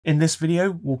In this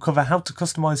video, we'll cover how to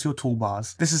customize your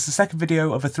toolbars. This is the second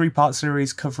video of a 3-part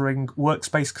series covering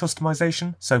workspace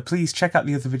customization, so please check out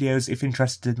the other videos if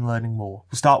interested in learning more.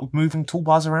 We'll start with moving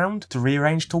toolbars around. To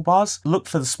rearrange toolbars, look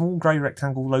for the small grey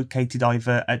rectangle located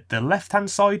either at the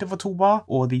left-hand side of a toolbar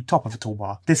or the top of a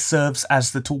toolbar. This serves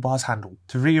as the toolbar's handle.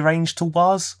 To rearrange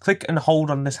toolbars, click and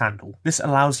hold on this handle. This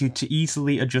allows you to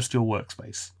easily adjust your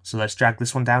workspace. So let's drag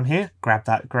this one down here, grab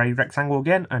that grey rectangle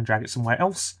again and drag it somewhere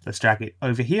else. Let's drag it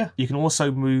over here. You can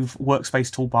also move workspace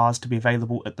toolbars to be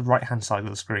available at the right hand side of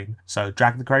the screen. So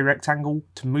drag the grey rectangle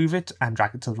to move it and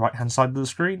drag it to the right hand side of the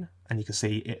screen. And you can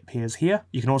see it appears here.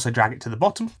 You can also drag it to the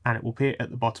bottom and it will appear at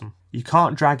the bottom. You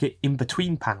can't drag it in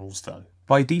between panels though.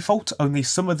 By default, only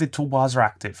some of the toolbars are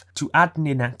active. To add an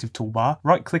inactive toolbar,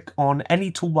 right-click on any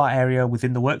toolbar area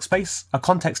within the workspace. A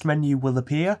context menu will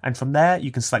appear, and from there you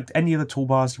can select any of the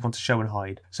toolbars you want to show and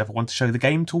hide. So if I want to show the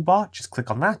game toolbar, just click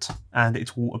on that, and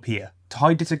it will appear. To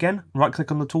hide it again,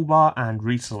 right-click on the toolbar and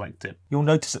reselect it. You'll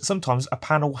notice that sometimes a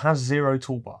panel has 0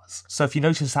 toolbars. So if you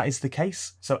notice that is the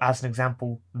case, so as an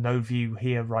example, no view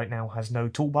here right now has no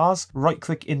toolbars,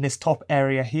 right-click in this top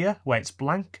area here where it's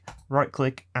blank,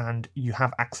 right-click and you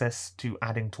have access to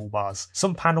adding toolbars.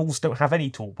 Some panels don't have any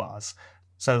toolbars.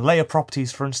 So layer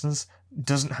properties, for instance,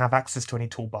 doesn't have access to any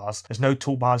toolbars. There's no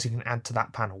toolbars you can add to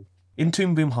that panel. In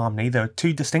Toon Boom Harmony, there are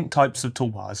 2 distinct types of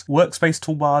toolbars, Workspace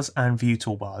toolbars and View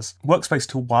toolbars. Workspace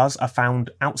toolbars are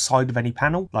found outside of any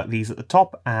panel, like these at the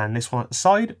top and this one at the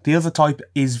side. The other type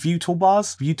is View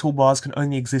toolbars. View toolbars can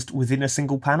only exist within a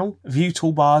single panel. View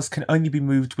toolbars can only be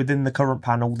moved within the current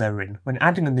panel they're in. When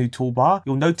adding a new toolbar,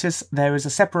 you'll notice there is a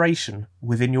separation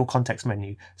within your context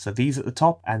menu. So these at the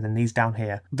top and then these down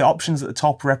here. The options at the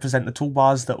top represent the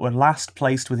toolbars that were last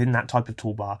placed within that type of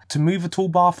toolbar. To move a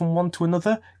toolbar from one to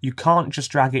another, you can't just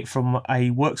drag it from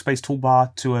a workspace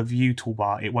toolbar to a view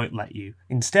toolbar. It won't let you.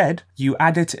 Instead, you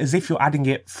add it as if you're adding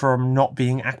it from not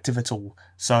being active at all.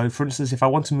 So for instance, if I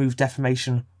want to move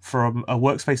deformation from a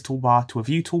workspace toolbar to a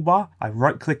view toolbar, I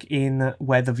right click in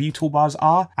where the view toolbars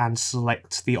are and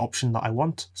select the option that I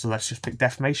want. So let's just pick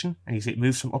deformation and you see it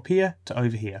moves from up here to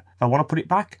over here. If I want to put it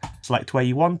back, select where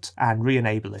you want and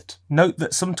re-enable it. Note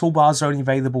that some toolbars are only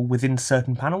available within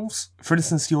certain panels. For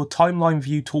instance, your timeline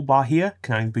view toolbar here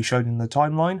can only be shown in the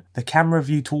timeline. The camera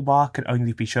view toolbar can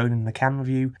only be shown in the camera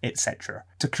view, etc.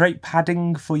 To create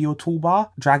padding for your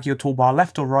toolbar, drag your toolbar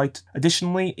left or right.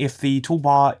 Additionally, if the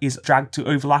toolbar is dragged to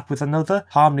overlap with another,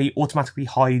 Harmony automatically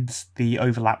hides the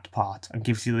overlapped part and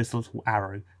gives you this little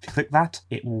arrow. If you click that,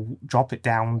 it will drop it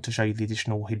down to show you the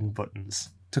additional hidden buttons.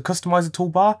 To customize a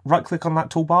toolbar, right-click on that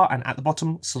toolbar and at the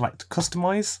bottom select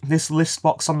Customize. This list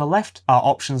box on the left are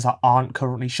options that aren't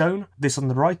currently shown. This on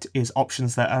the right is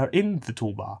options that are in the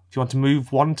toolbar. If you want to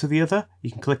move one to the other,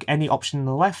 you can click any option on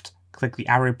the left, click the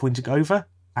arrow pointing over,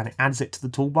 and it adds it to the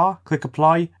toolbar. Click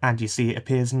apply and you see it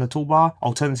appears in the toolbar.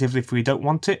 Alternatively, if we don't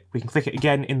want it, we can click it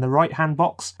again in the right hand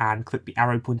box and click the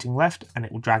arrow pointing left and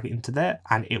it will drag it into there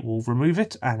and it will remove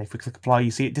it. And if we click apply,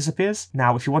 you see it disappears.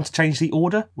 Now, if you want to change the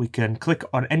order, we can click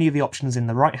on any of the options in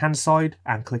the right hand side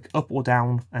and click up or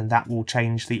down and that will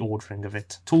change the ordering of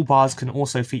it. Toolbars can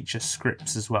also feature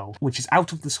scripts as well, which is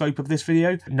out of the scope of this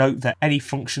video. Note that any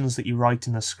functions that you write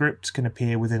in a script can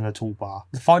appear within a toolbar.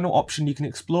 The final option you can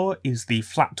explore is the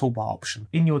flat toolbar option.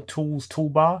 In your tools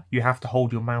toolbar, you have to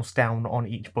hold your mouse down on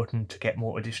each button to get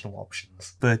more additional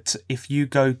options. But if you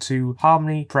go to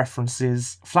Harmony,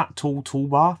 Preferences, Flat Tool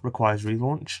Toolbar requires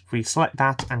relaunch, reselect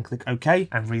that and click OK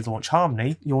and relaunch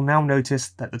Harmony, you'll now notice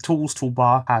that the tools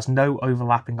toolbar has no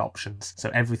overlapping options,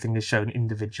 so everything is shown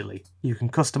individually. You can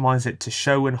customize it to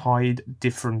show and hide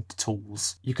different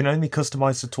tools. You can only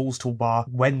customize the tools toolbar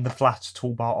when the flat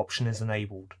toolbar option is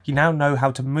enabled. You now know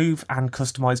how to move and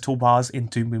customize toolbars in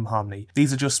Toon Boom Harmony.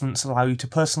 These adjustments allow you to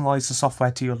personalize the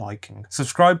software to your liking.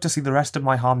 Subscribe to see the rest of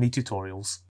my Harmony tutorials.